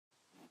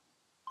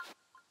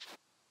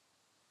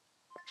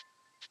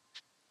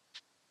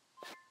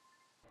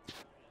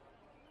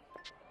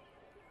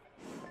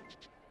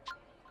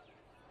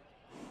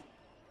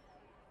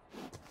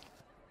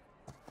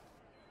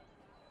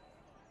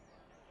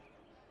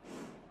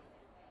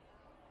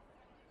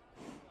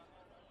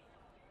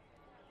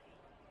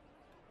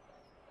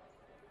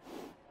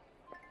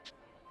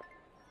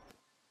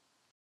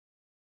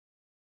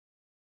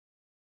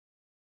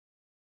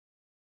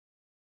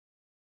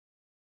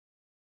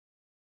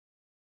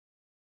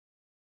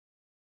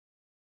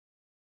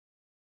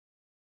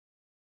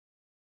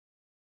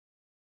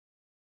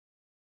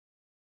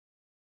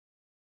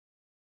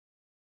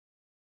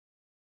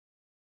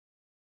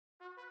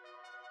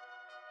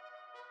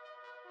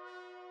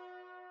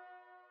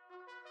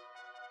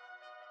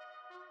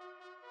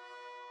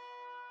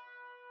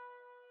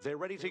They're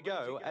ready to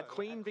go at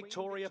Queen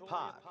Victoria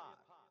Park.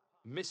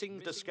 Missing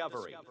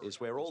Discovery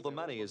is where all the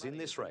money is in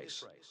this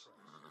race.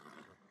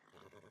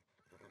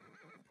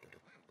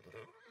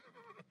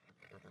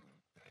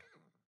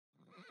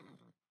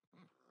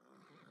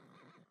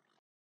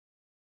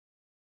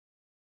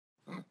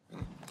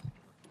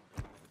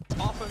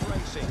 Off and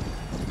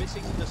racing.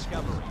 Missing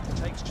Discovery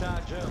takes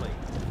charge early.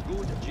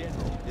 Good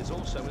General is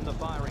also in the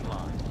firing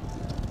line.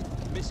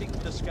 Missing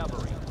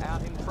Discovery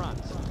out in front.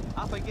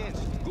 Up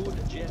against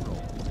Good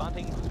General.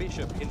 Bunting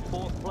Bishop in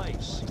 4th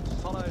place,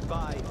 followed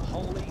by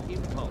Holy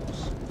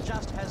Impulse.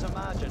 Just has a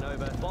margin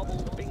over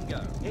Bobbled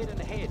Bingo. Head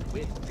and head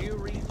with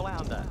Fury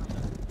Flounder.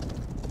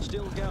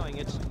 Still going,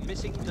 it's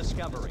Missing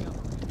Discovery.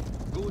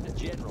 Good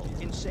General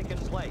in 2nd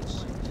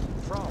place.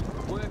 From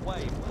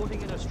Workwave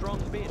putting in a strong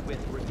bid with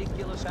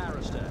Ridiculous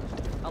Arista.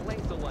 A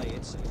length away,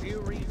 it's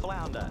Fury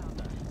Flounder.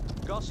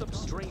 Gossip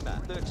Streamer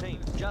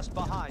 13th, just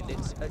behind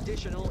it's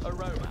Additional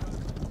Aroma.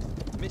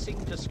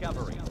 Missing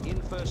Discovery in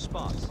 1st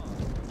spot.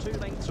 2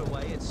 lengths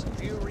away, it's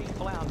Fury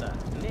Flounder.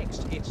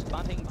 Next, it's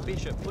Bunting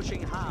Bishop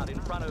pushing hard in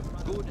front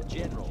of Good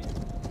General.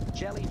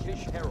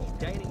 Jellyfish Herald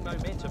gaining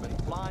momentum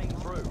and flying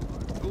through.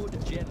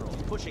 Good General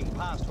pushing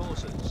past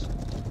horses.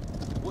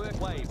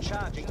 Workwave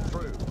charging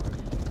through.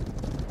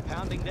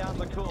 Pounding down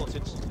the course,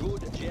 it's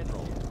Good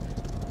General.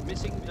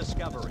 Missing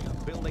Discovery,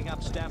 building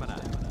up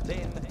stamina.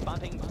 Then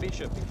Bunting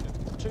Bishop.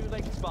 2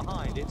 lengths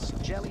behind, it's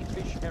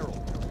Jellyfish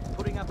Herald.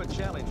 Putting up a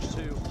challenge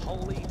to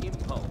Holy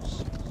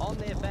Impulse. On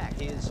their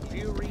back is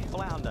Fury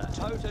Flounder,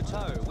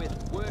 toe-to-toe with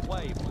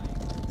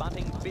Workwave.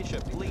 Bunting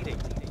Bishop leading.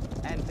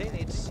 And then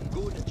it's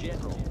Good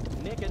General,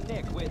 neck and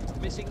neck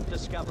with Missing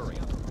Discovery.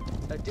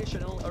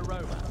 Additional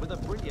Aroma with a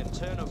brilliant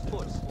turn of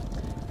foot.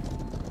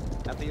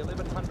 At the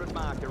 1100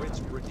 marker,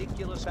 it's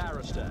Ridiculous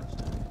Arista.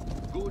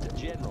 Good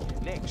General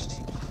next.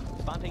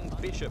 Bunting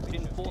Bishop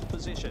in 4th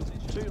position.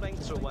 2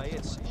 lengths away,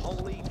 it's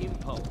Holy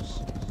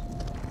Impulse.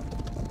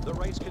 The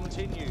race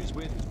continues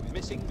with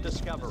Missing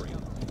Discovery.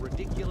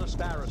 Ridiculous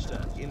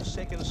Barrister in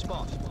 2nd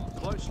spot.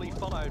 Closely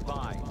followed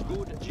by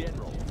Good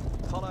General.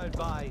 Followed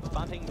by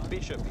Bunting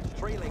Bishop.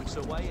 3 lengths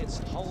away, it's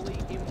Holy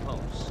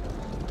Impulse.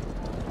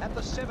 At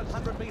the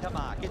 700 metre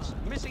mark, it's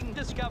Missing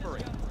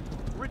Discovery.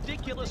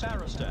 Ridiculous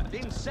Arista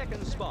in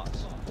 2nd spot.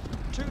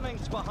 2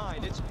 lengths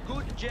behind, it's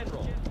Good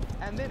General.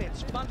 And then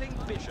it's Bunting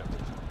Bishop.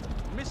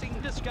 Missing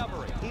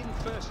Discovery in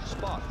 1st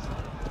spot.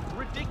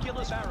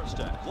 Ridiculous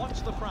Arista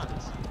wants the front.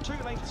 2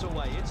 lengths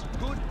away, it's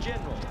Good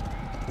General.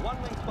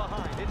 1 length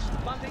behind, it's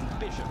Bunting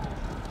Bishop.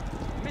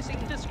 Missing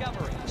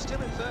Discovery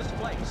still in 1st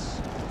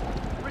place.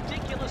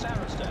 Ridiculous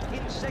Arista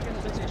in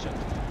 2nd position.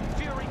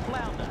 Fury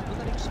Flounder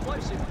with an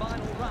explosive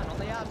final run on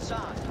the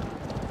outside.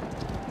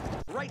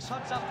 Race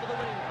hots up for the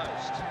winning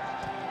post.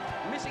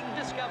 Missing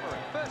Discovery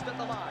first at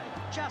the line,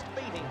 just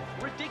beating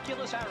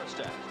Ridiculous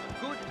Arista.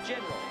 Good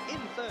General in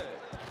 3rd.